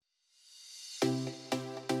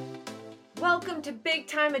Welcome to Big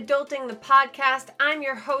Time Adulting, the podcast. I'm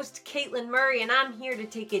your host, Caitlin Murray, and I'm here to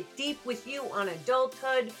take it deep with you on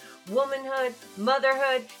adulthood, womanhood,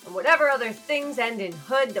 motherhood, and whatever other things end in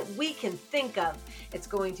hood that we can think of. It's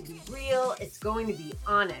going to be real, it's going to be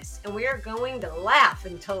honest, and we are going to laugh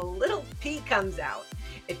until a little pee comes out.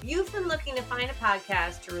 If you've been looking to find a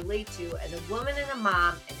podcast to relate to as a woman and a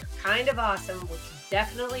mom, and you're kind of awesome, which you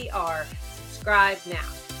definitely are, subscribe now.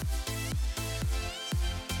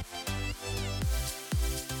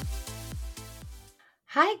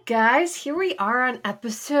 Hi guys, here we are on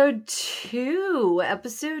episode 2,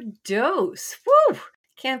 episode dose. Woo!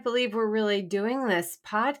 Can't believe we're really doing this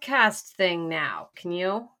podcast thing now. Can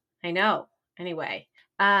you? I know. Anyway,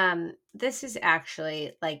 this is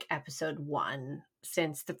actually like episode 1,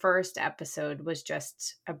 since the first episode was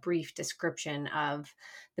just a brief description of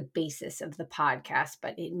the basis of the podcast,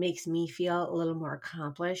 but it makes me feel a little more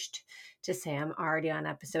accomplished to say I'm already on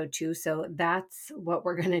episode 2, so that's what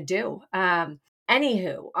we're going to do.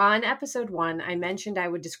 Anywho, on episode 1, I mentioned I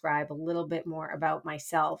would describe a little bit more about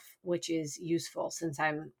myself, which is useful since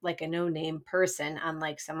I'm like a no-name person,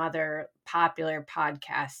 unlike some other popular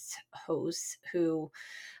podcast hosts who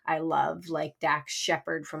I love, like Dax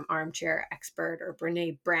Shepard from Armchair Expert, or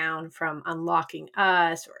Brene Brown from Unlocking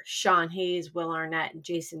Us, or Sean Hayes, Will Arnett, and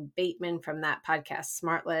Jason Bateman from that podcast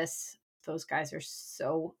Smartless. Those guys are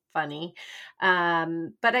so funny.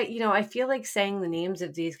 But I feel like saying the names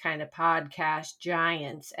of these kind of podcast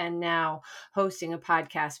giants and now hosting a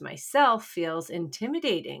podcast myself feels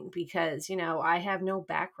intimidating because, I have no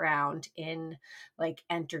background in like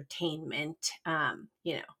entertainment.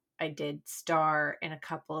 I did star in a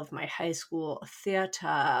couple of my high school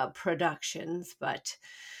theater productions, but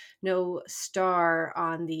no star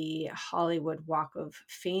on the Hollywood Walk of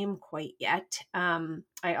Fame quite yet.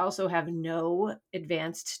 I also have no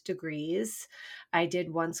advanced degrees. I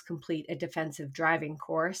did once complete a defensive driving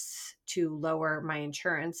course to lower my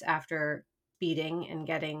insurance after speeding and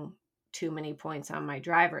getting too many points on my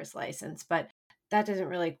driver's license, but that doesn't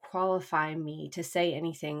really qualify me to say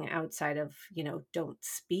anything outside of, don't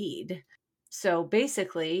speed. So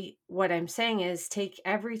basically, what I'm saying is take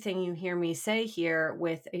everything you hear me say here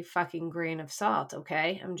with a fucking grain of salt,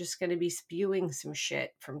 okay? I'm just going to be spewing some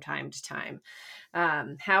shit from time to time.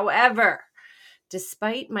 However,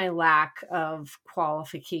 despite my lack of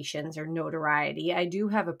qualifications or notoriety, I do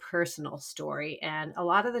have a personal story. And a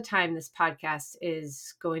lot of the time, this podcast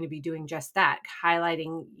is going to be doing just that,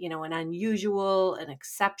 highlighting, an unusual, an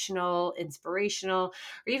exceptional, inspirational,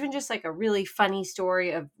 or even just like a really funny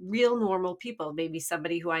story of real normal people, maybe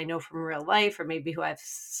somebody who I know from real life, or maybe who I've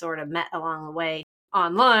sort of met along the way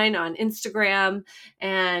online on Instagram.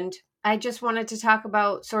 And I just wanted to talk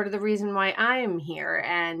about sort of the reason why I am here.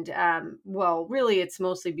 And, really, it's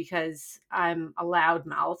mostly because I'm a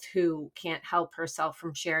loudmouth who can't help herself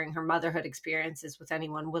from sharing her motherhood experiences with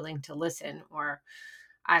anyone willing to listen. Or,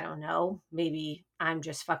 I don't know, maybe I'm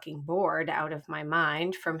just fucking bored out of my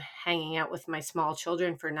mind from hanging out with my small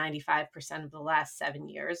children for 95% of the last 7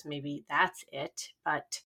 years. Maybe that's it.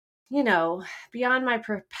 But beyond my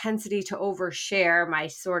propensity to overshare, my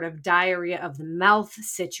sort of diarrhea of the mouth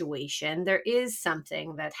situation, there is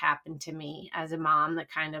something that happened to me as a mom that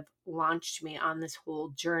kind of launched me on this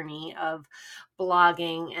whole journey of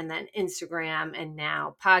blogging and then Instagram and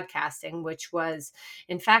now podcasting, which was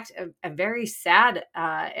in fact a very sad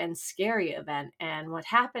and scary event. And what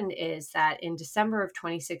happened is that in December of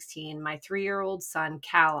 2016, my 3-year-old son,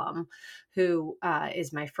 Callum, who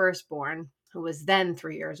is my firstborn, who was then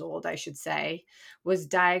 3 years old, I should say, was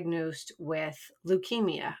diagnosed with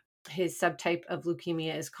leukemia. His subtype of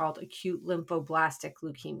leukemia is called acute lymphoblastic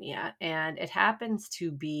leukemia, and it happens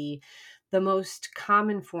to be the most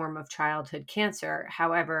common form of childhood cancer.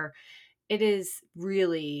 However, it is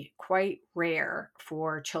really quite rare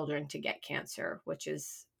for children to get cancer, which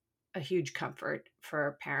is a huge comfort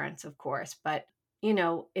for parents, of course. But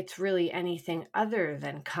it's really anything other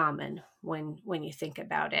than common when you think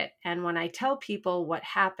about it. And when I tell people what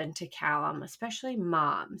happened to Callum, especially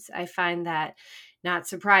moms, I find that, not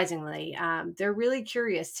surprisingly, they're really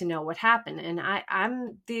curious to know what happened. And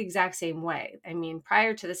I'm the exact same way. I mean,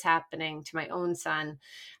 prior to this happening to my own son,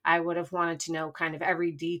 I would have wanted to know kind of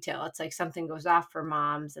every detail. It's like something goes off for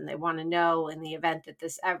moms and they want to know, in the event that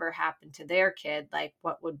this ever happened to their kid, like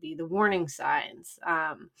what would be the warning signs,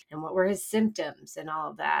 and what were his symptoms and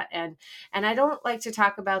all of that. And I don't like to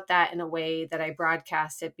talk about that in a way that I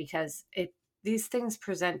broadcast it, because these things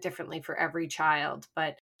present differently for every child.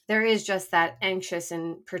 But there is just that anxious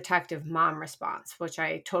and protective mom response, which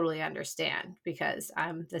I totally understand because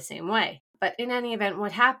I'm the same way. But in any event,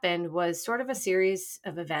 what happened was sort of a series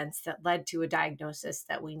of events that led to a diagnosis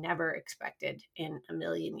that we never expected in a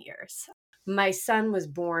million years. My son was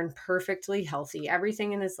born perfectly healthy.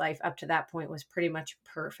 Everything in his life up to that point was pretty much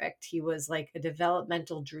perfect. He was like a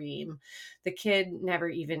developmental dream. The kid never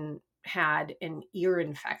even had an ear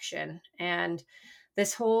infection. And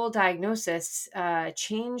this whole diagnosis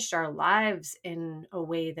changed our lives in a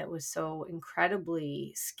way that was so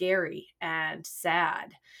incredibly scary and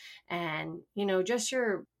sad. And, just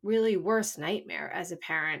your really worst nightmare as a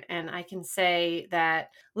parent. And I can say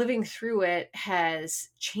that living through it has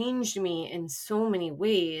changed me in so many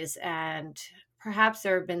ways. And perhaps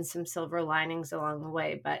there have been some silver linings along the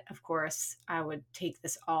way, but of course, I would take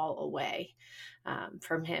this all away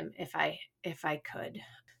from him if I could.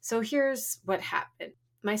 So here's what happened.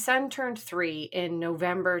 My son turned 3 in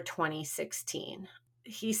November 2016.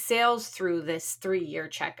 He sails through this 3-year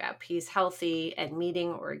checkup. He's healthy and meeting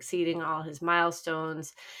or exceeding all his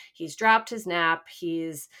milestones. He's dropped his nap.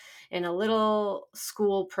 He's in a little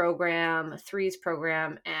school program, a threes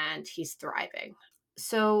program, and he's thriving.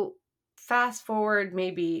 So fast forward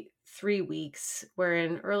maybe 3 weeks, we're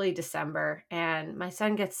in early December, and my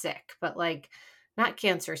son gets sick, but like not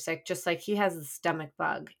cancer sick, just like he has the stomach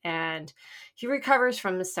bug, and he recovers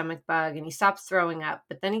from the stomach bug and he stops throwing up,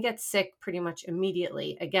 but then he gets sick pretty much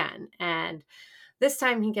immediately again. And this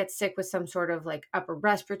time he gets sick with some sort of like upper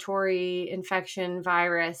respiratory infection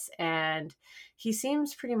virus, and he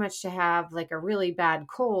seems pretty much to have like a really bad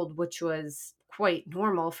cold, which was quite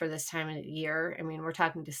normal for this time of the year. I mean, we're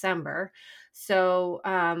talking December. So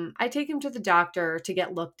I take him to the doctor to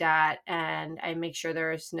get looked at, and I make sure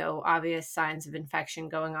there's no obvious signs of infection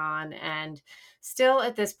going on. And still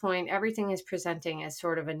at this point, everything is presenting as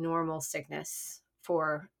sort of a normal sickness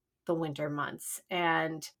for the winter months.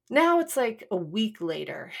 And now it's like a week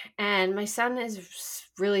later, and my son is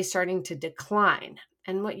really starting to decline.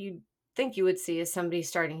 And what you think you would see is somebody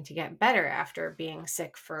starting to get better after being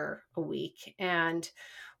sick for a week. And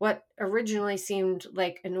what originally seemed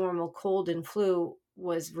like a normal cold and flu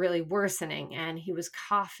was really worsening, and he was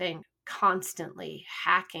coughing constantly,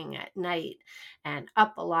 hacking at night and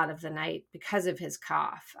up a lot of the night because of his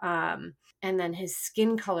cough. And then his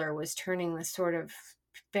skin color was turning this sort of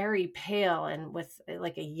very pale and with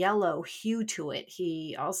like a yellow hue to it.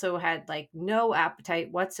 He also had like no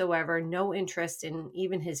appetite whatsoever, no interest in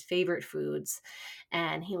even his favorite foods.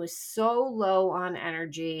 And he was so low on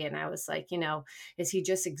energy. And I was like, is he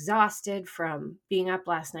just exhausted from being up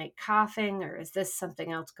last night coughing, or is this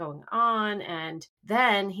something else going on? And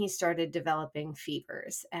then he started developing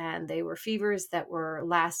fevers, and they were fevers that were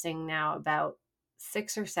lasting now about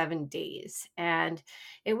 6 or 7 days. And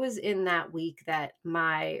it was in that week that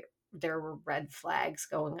there were red flags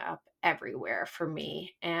going up everywhere for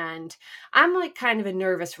me. And I'm like kind of a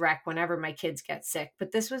nervous wreck whenever my kids get sick,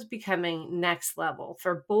 but this was becoming next level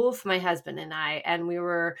for both my husband and I. And we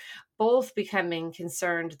were both becoming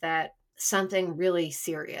concerned that something really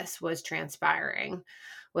serious was transpiring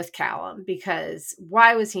with Callum, because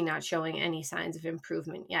why was he not showing any signs of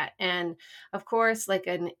improvement yet? And of course, like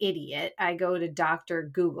an idiot, I go to Dr.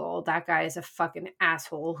 Google. That guy is a fucking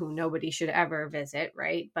asshole who nobody should ever visit,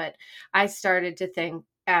 right? But I started to think,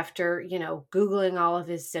 after, Googling all of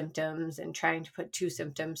his symptoms and trying to put two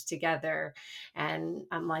symptoms together, and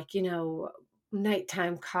I'm like,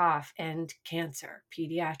 nighttime cough and cancer,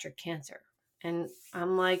 pediatric cancer. And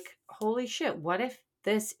I'm like, holy shit, what if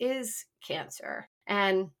this is cancer?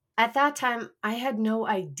 And at that time, I had no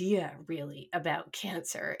idea really about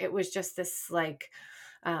cancer. It was just this like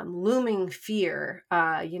looming fear,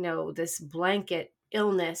 this blanket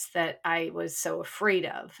illness that I was so afraid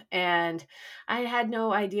of. And I had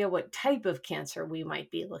no idea what type of cancer we might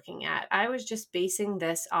be looking at. I was just basing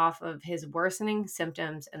this off of his worsening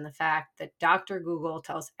symptoms and the fact that Dr. Google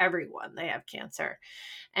tells everyone they have cancer.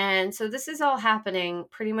 And so this is all happening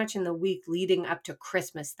pretty much in the week leading up to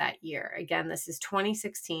Christmas that year. Again, this is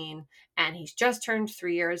 2016, and he's just turned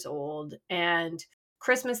 3 years old. And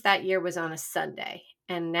Christmas that year was on a Sunday.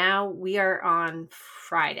 And now we are on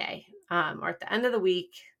Friday, or at the end of the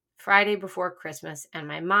week, Friday before Christmas. And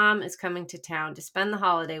my mom is coming to town to spend the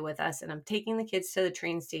holiday with us. And I'm taking the kids to the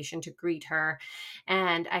train station to greet her.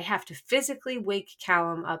 And I have to physically wake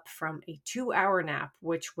Callum up from a 2-hour nap,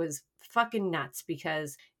 which was fucking nuts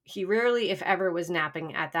because he rarely, if ever, was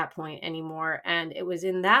napping at that point anymore. And it was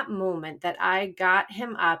in that moment that I got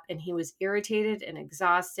him up, and he was irritated and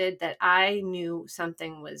exhausted, that I knew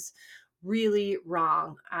something was really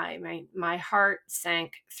wrong. My heart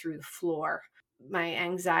sank through the floor. My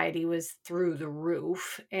anxiety was through the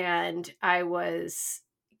roof, and I was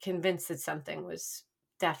convinced that something was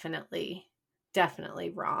definitely definitely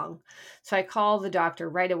wrong. So I call the doctor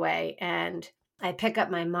right away and I pick up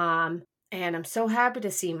my mom. And I'm so happy to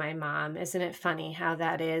see my mom. Isn't it funny how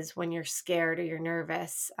that is when you're scared or you're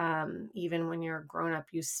nervous? Even when you're a grown up,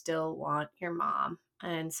 you still want your mom.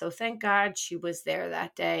 And so thank God she was there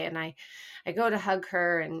that day. And I go to hug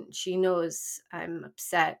her and she knows I'm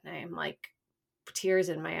upset. And I'm like, tears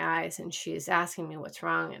in my eyes, and she's asking me what's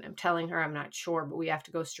wrong, and I'm telling her I'm not sure, but we have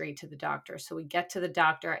to go straight to the doctor. So we get to the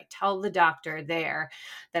doctor. I tell the doctor there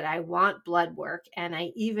that I want blood work, and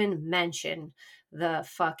I even mention the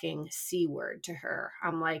fucking C word to her.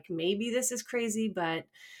 I'm like, maybe this is crazy, but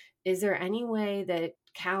is there any way that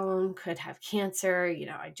Callum could have cancer?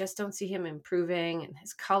 I just don't see him improving, and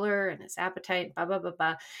his color and his appetite, blah, blah, blah,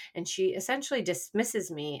 blah. And she essentially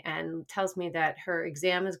dismisses me and tells me that her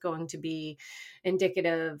exam is going to be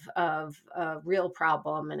indicative of a real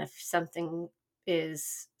problem. And if something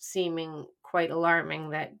is seeming quite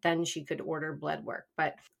alarming, that then she could order blood work.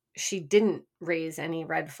 But she didn't raise any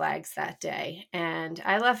red flags that day. And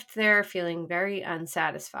I left there feeling very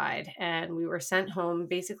unsatisfied. And we were sent home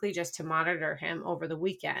basically just to monitor him over the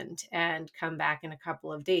weekend and come back in a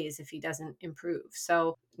couple of days if he doesn't improve.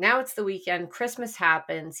 So now it's the weekend. Christmas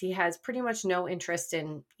happens. He has pretty much no interest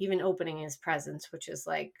in even opening his presents, which is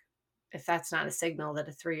like, if that's not a signal that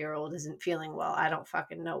a 3-year-old isn't feeling well, I don't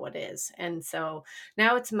fucking know what is. And so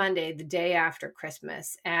now it's Monday, the day after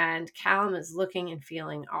Christmas, and Callum is looking and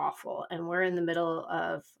feeling awful. And we're in the middle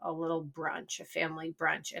of a little brunch, a family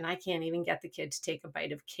brunch, and I can't even get the kid to take a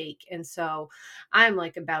bite of cake. And so I'm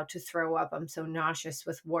like about to throw up. I'm so nauseous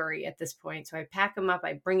with worry at this point. So I pack him up,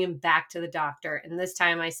 I bring him back to the doctor. And this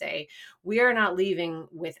time I say, we are not leaving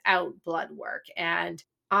without blood work. And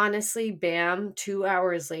honestly, bam, 2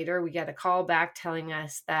 hours later, we get a call back telling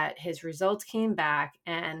us that his results came back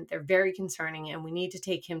and they're very concerning, and we need to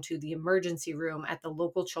take him to the emergency room at the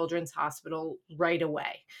local children's hospital right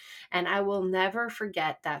away. And I will never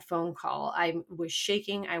forget that phone call. I was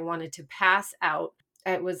shaking. I wanted to pass out.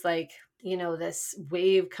 It was like, this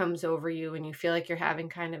wave comes over you and you feel like you're having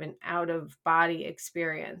kind of an out of body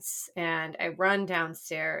experience. And I run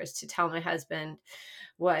downstairs to tell my husband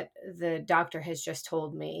what the doctor has just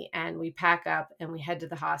told me. And we pack up and we head to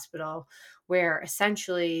the hospital, where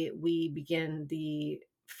essentially we begin the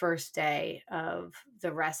first day of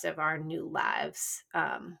the rest of our new lives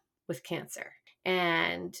with cancer.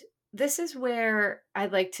 And this is where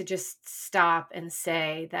I'd like to just stop and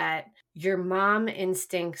say that your mom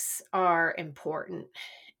instincts are important,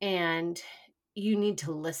 and you need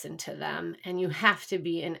to listen to them, and you have to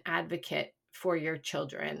be an advocate for your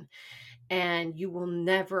children. And you will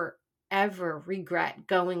never, ever regret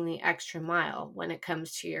going the extra mile when it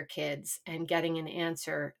comes to your kids and getting an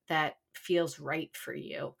answer that feels right for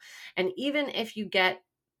you. And even if you get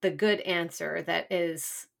the good answer that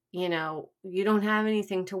is, you don't have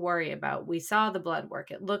anything to worry about. We saw the blood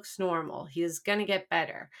work. It looks normal. He is going to get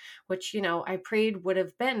better, which, I prayed would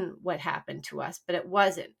have been what happened to us, but it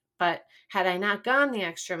wasn't. But had I not gone the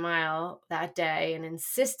extra mile that day and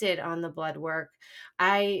insisted on the blood work,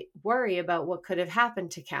 I worry about what could have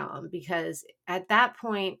happened to Callum, because at that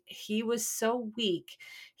point, he was so weak.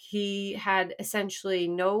 He had essentially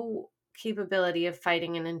no capability of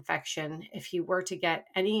fighting an infection if he were to get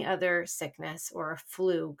any other sickness or a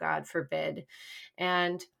flu, God forbid.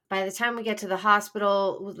 And by the time we get to the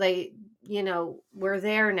hospital, we're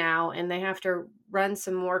there now and they have to run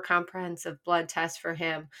some more comprehensive blood tests for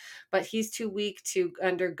him. But he's too weak to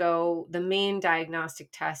undergo the main diagnostic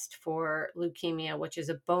test for leukemia, which is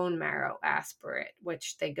a bone marrow aspirate,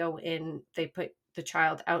 which they put the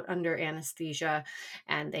child out under anesthesia,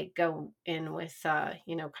 and they go in with,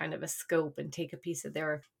 kind of a scope and take a piece of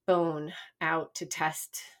their bone out to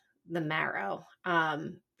test the marrow,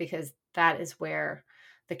 because that is where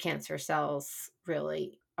the cancer cells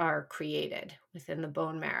really are created, within the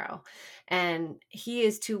bone marrow. And he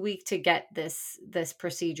is too weak to get this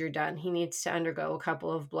procedure done. He needs to undergo a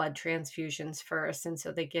couple of blood transfusions first, and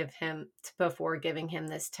so they give him, before giving him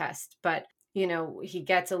this test. But he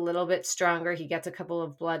gets a little bit stronger. He gets a couple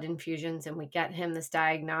of blood infusions and we get him this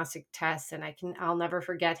diagnostic test. And I'll never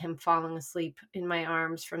forget him falling asleep in my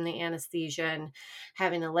arms from the anesthesia and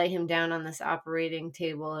having to lay him down on this operating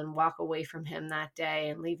table and walk away from him that day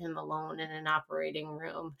and leave him alone in an operating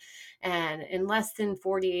room. And in less than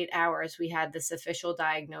 48 hours, we had this official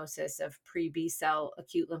diagnosis of pre-B cell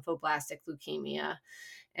acute lymphoblastic leukemia.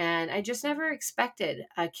 And I just never expected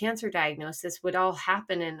a cancer diagnosis would all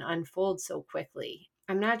happen and unfold so quickly.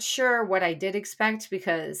 I'm not sure what I did expect,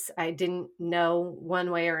 because I didn't know one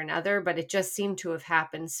way or another, but it just seemed to have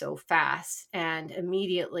happened so fast and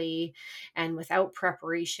immediately, and without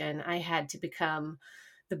preparation. I had to become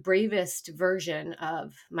the bravest version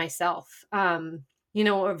of myself. A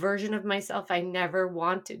version of myself I never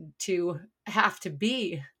wanted to have to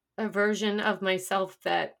be, a version of myself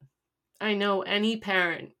that I know any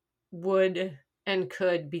parent would and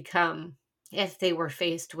could become if they were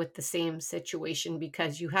faced with the same situation,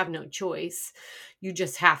 because you have no choice. You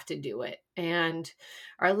just have to do it. And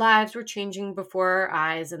our lives were changing before our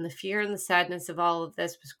eyes, and the fear and the sadness of all of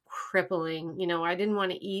this was crippling. I didn't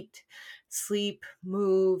want to eat, sleep,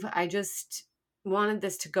 move. I just wanted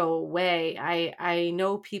this to go away. I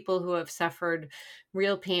know people who have suffered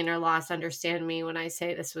real pain or loss understand me when I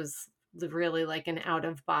say this was really like an out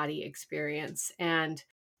of body experience. And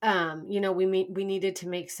we needed to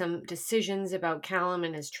make some decisions about Callum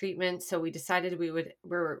and his treatment, so we decided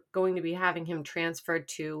we're going to be having him transferred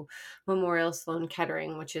to Memorial Sloan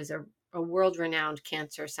Kettering, which is a world-renowned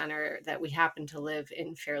cancer center that we happen to live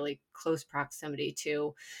in fairly close proximity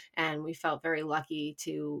to, and we felt very lucky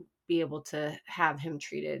to be able to have him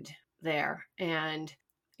treated there. And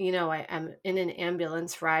I'm in an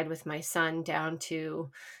ambulance ride with my son down to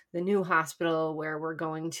the new hospital where we're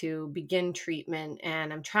going to begin treatment.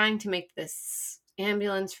 And I'm trying to make this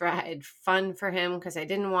ambulance ride fun for him because I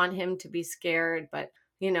didn't want him to be scared. But,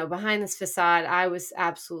 behind this facade, I was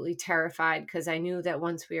absolutely terrified because I knew that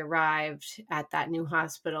once we arrived at that new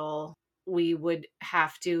hospital, we would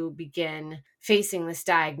have to begin facing this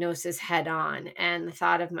diagnosis head on. And the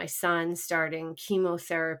thought of my son starting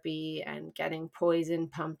chemotherapy and getting poison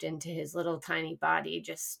pumped into his little tiny body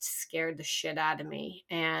just scared the shit out of me.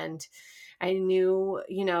 And I knew,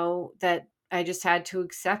 that I just had to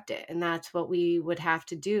accept it. And that's what we would have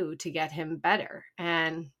to do to get him better.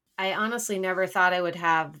 And I honestly never thought I would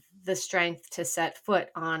have the strength to set foot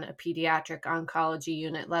on a pediatric oncology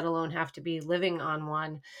unit, let alone have to be living on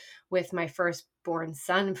one with my firstborn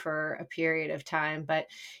son for a period of time. But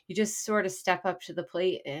you just sort of step up to the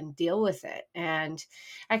plate and deal with it. And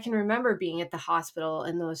I can remember being at the hospital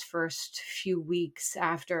in those first few weeks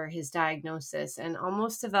after his diagnosis and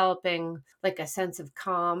almost developing like a sense of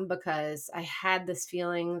calm because I had this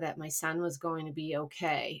feeling that my son was going to be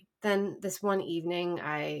okay. Then this one evening,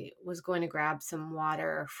 I was going to grab some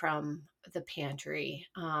water from the pantry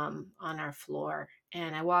on our floor.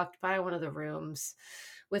 And I walked by one of the rooms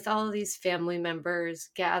with all of these family members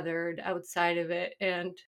gathered outside of it.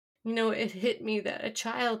 And, it hit me that a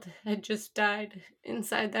child had just died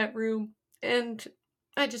inside that room. And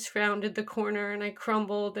I just rounded the corner and I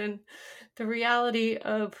crumbled. And the reality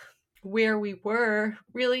of where we were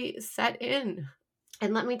really set in.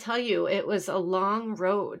 And let me tell you, it was a long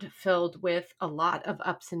road filled with a lot of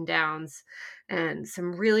ups and downs and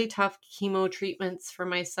some really tough chemo treatments for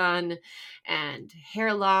my son and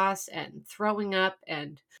hair loss and throwing up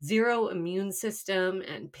and zero immune system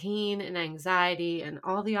and pain and anxiety and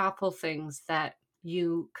all the awful things that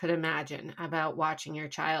you could imagine about watching your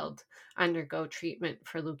child undergo treatment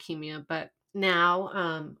for leukemia. But now,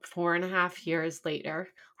 4.5 years later,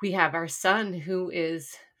 we have our son who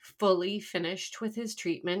is fully finished with his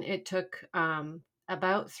treatment. It took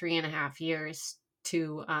about 3.5 years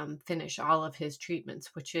to finish all of his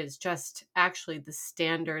treatments, which is just actually the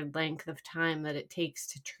standard length of time that it takes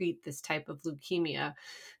to treat this type of leukemia.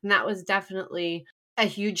 And that was definitely a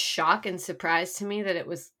huge shock and surprise to me that it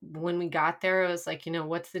was when we got there, it was like,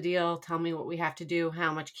 what's the deal? Tell me what we have to do,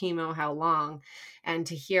 how much chemo, how long. And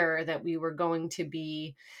to hear that we were going to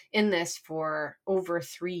be in this for over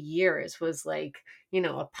 3 years was like,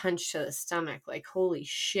 a punch to the stomach, like, holy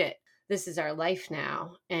shit, this is our life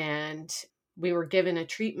now. And we were given a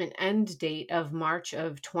treatment end date of March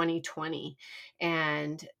of 2020.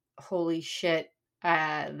 And holy shit,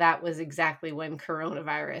 that was exactly when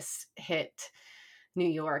coronavirus hit New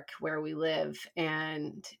York, where we live.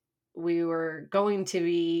 And we were going to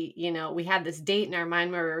be, we had this date in our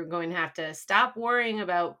mind where we were going to have to stop worrying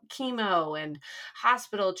about chemo and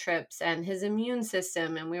hospital trips and his immune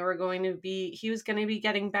system. And he was going to be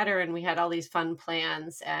getting better. And we had all these fun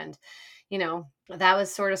plans. And, that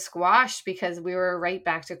was sort of squashed because we were right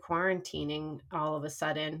back to quarantining all of a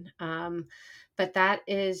sudden. But that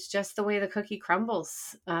is just the way the cookie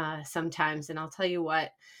crumbles sometimes. And I'll tell you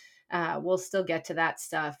what, we'll still get to that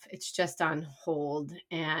stuff. It's just on hold.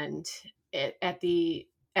 And at the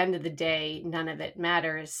end of the day, none of it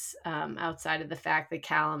matters outside of the fact that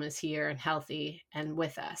Callum is here and healthy and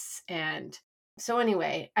with us. And So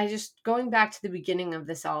anyway, I just going back to the beginning of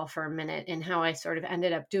this all for a minute and how I sort of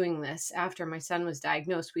ended up doing this. After my son was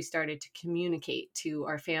diagnosed, we started to communicate to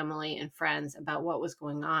our family and friends about what was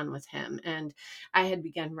going on with him. And I had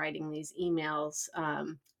begun writing these emails,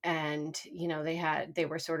 and they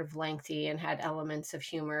were sort of lengthy and had elements of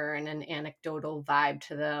humor and an anecdotal vibe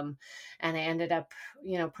to them. And I ended up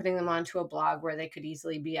putting them onto a blog where they could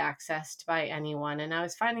easily be accessed by anyone. And I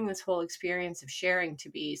was finding this whole experience of sharing to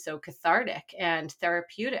be so cathartic and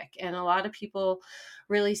therapeutic. And a lot of people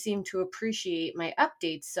really seem to appreciate my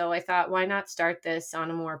updates. So I thought, why not start this on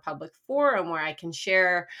a more public forum where I can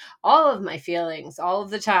share all of my feelings all of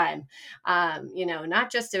the time?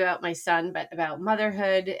 Not just about my son, but about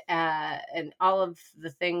motherhood, and all of the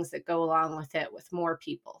things that go along with it with more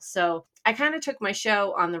people. So I kind of took my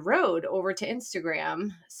show on the road over to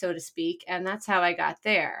Instagram, so to speak, and that's how I got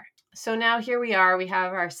there. So now here we are. We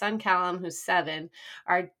have our son Callum, who's 7,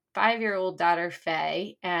 our 5-year-old daughter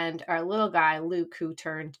Faye, and our little guy Luke, who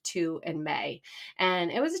turned 2 in May.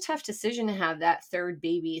 And it was a tough decision to have that third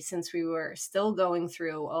baby since we were still going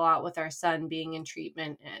through a lot with our son being in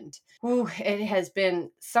treatment. And it has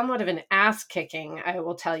been somewhat of an ass kicking, I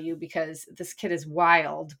will tell you, because this kid is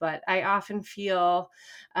wild. But I often feel,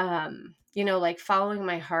 like following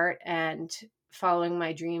my heart and following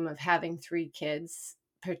my dream of having 3 kids,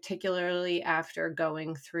 particularly after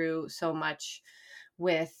going through so much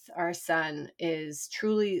with our son, is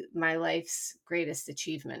truly my life's greatest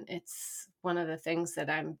achievement. It's one of the things that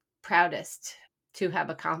I'm proudest to have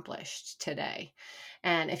accomplished today.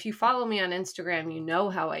 And if you follow me on Instagram, you know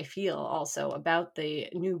how I feel also about the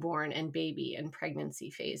newborn and baby and pregnancy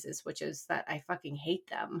phases, which is that I fucking hate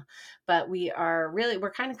them. But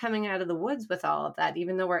we're kind of coming out of the woods with all of that.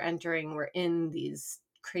 Even though we're in these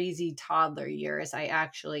crazy toddler years, I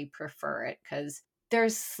actually prefer it because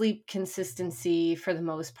there's sleep consistency for the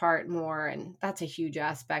most part more, and that's a huge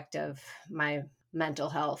aspect of my mental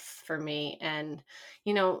health for me. And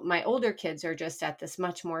my older kids are just at this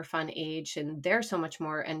much more fun age, and they're so much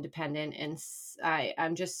more independent, and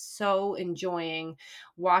I'm just so enjoying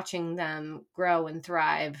watching them grow and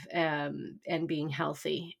thrive, and being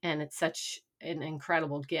healthy, and it's such an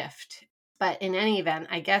incredible gift. But in any event,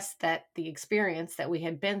 I guess that the experience that we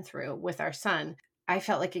had been through with our son, I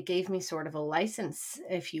felt like it gave me sort of a license,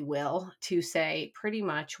 if you will, to say pretty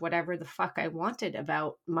much whatever the fuck I wanted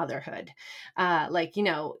about motherhood.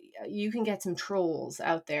 You can get some trolls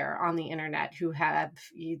out there on the internet who have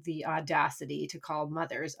the audacity to call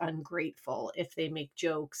mothers ungrateful if they make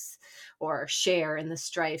jokes or share in the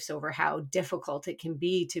strifes over how difficult it can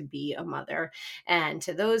be to be a mother. And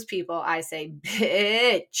to those people, I say,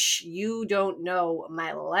 bitch, you don't know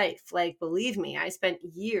my life. Like, believe me, I spent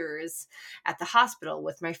years at the hospital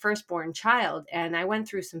with my firstborn child, and I went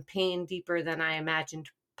through some pain deeper than I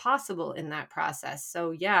imagined possible in that process.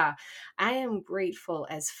 So yeah, I am grateful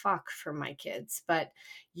as fuck for my kids, but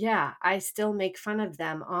yeah, I still make fun of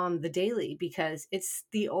them on the daily because it's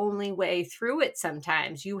the only way through it.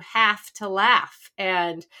 Sometimes you have to laugh,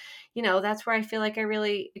 and that's where I feel like I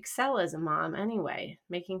really excel as a mom anyway,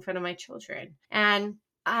 making fun of my children. And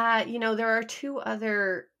there are 2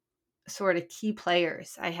 other sort of key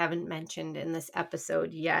players I haven't mentioned in this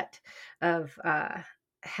episode yet of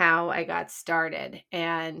how I got started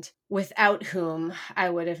and without whom I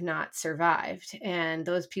would have not survived. And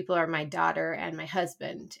those people are my daughter and my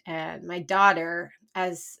husband. And my daughter,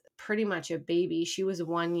 as pretty much a baby, she was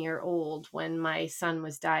 1 year old when my son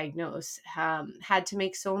was diagnosed, had to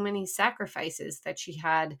make so many sacrifices that she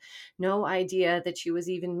had no idea that she was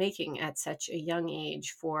even making at such a young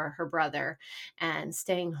age for her brother, and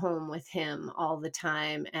staying home with him all the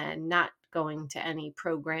time and not going to any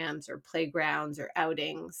programs or playgrounds or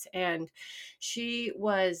outings. And she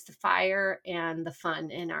was the fire and the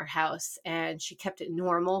fun in our house, and she kept it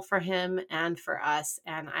normal for him and for us.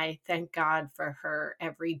 And I thank God for her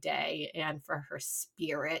every day, and for her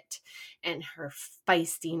spirit and her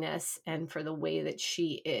feistiness, and for the way that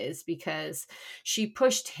she is, because she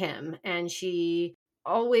pushed him, and she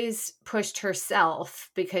always pushed herself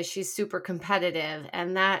because she's super competitive,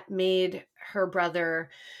 and that made her brother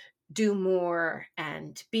do more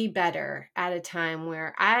and be better at a time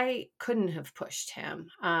where I couldn't have pushed him.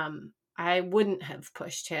 I wouldn't have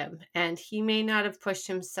pushed him, and he may not have pushed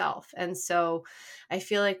himself. And so I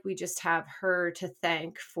feel like we just have her to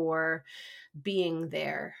thank for being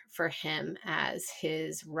there for him as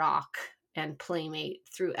his rock and playmate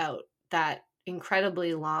throughout that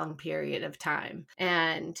incredibly long period of time.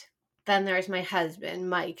 And then there's my husband,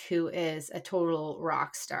 Mike, who is a total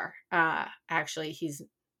rock star. Actually,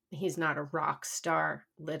 he's not a rock star,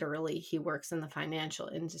 literally. He works in the financial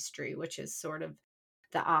industry, which is sort of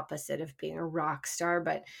the opposite of being a rock star,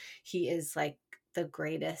 but he is like the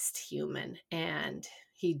greatest human, and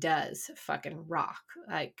he does fucking rock.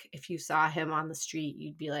 Like, if you saw him on the street,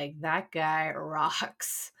 you'd be like, that guy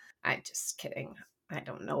rocks. I'm just kidding. I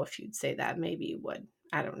don't know if you'd say that. Maybe you would.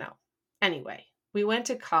 I don't know. Anyway, we went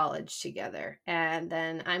to college together, and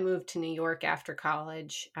then I moved to New York after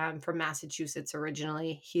college. I'm from Massachusetts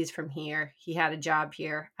originally. He's from here. He had a job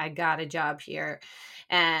here. I got a job here.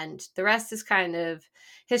 And the rest is kind of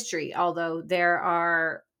history, although there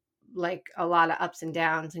are like a lot of ups and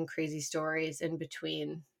downs and crazy stories in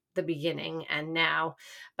between the beginning and now,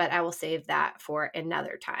 but I will save that for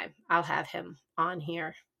another time. I'll have him on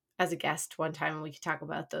here as a guest one time and we can talk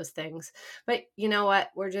about those things. But you know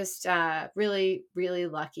what? We're just really, really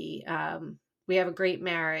lucky. We have a great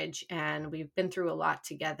marriage and we've been through a lot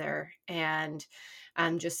together. And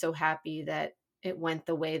I'm just so happy that it went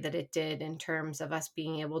the way that it did in terms of us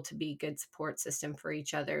being able to be a good support system for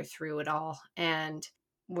each other through it all. And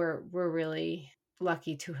we're really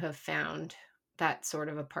lucky to have found that sort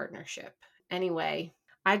of a partnership. Anyway,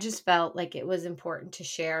 I just felt like it was important to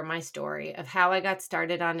share my story of how I got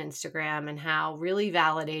started on Instagram and how really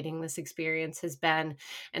validating this experience has been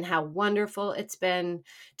and how wonderful it's been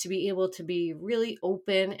to be able to be really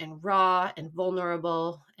open and raw and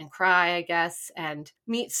vulnerable and cry, I guess, and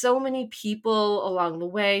meet so many people along the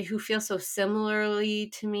way who feel so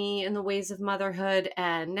similarly to me in the ways of motherhood.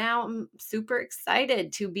 And now I'm super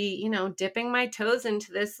excited to be, dipping my toes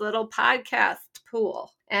into this little podcast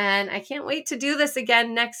pool. And I can't wait to do this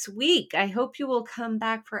again next week. I hope you will come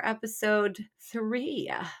back for episode 3.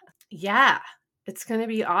 Yeah, it's going to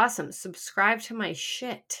be awesome. Subscribe to my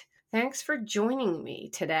shit. Thanks for joining me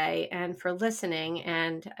today and for listening.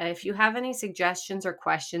 And if you have any suggestions or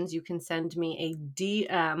questions, you can send me a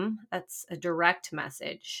DM. That's a direct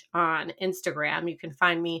message on Instagram. You can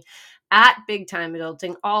find me at Big Time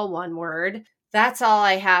Adulting, all one word. That's all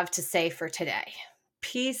I have to say for today.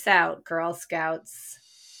 Peace out, Girl Scouts.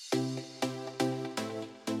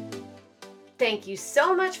 Thank you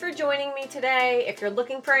so much for joining me today. If you're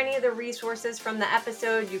looking for any of the resources from the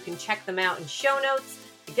episode, you can check them out in show notes.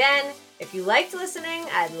 Again, if you liked listening,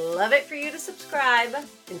 I'd love it for you to subscribe.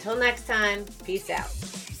 Until next time, peace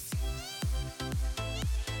out.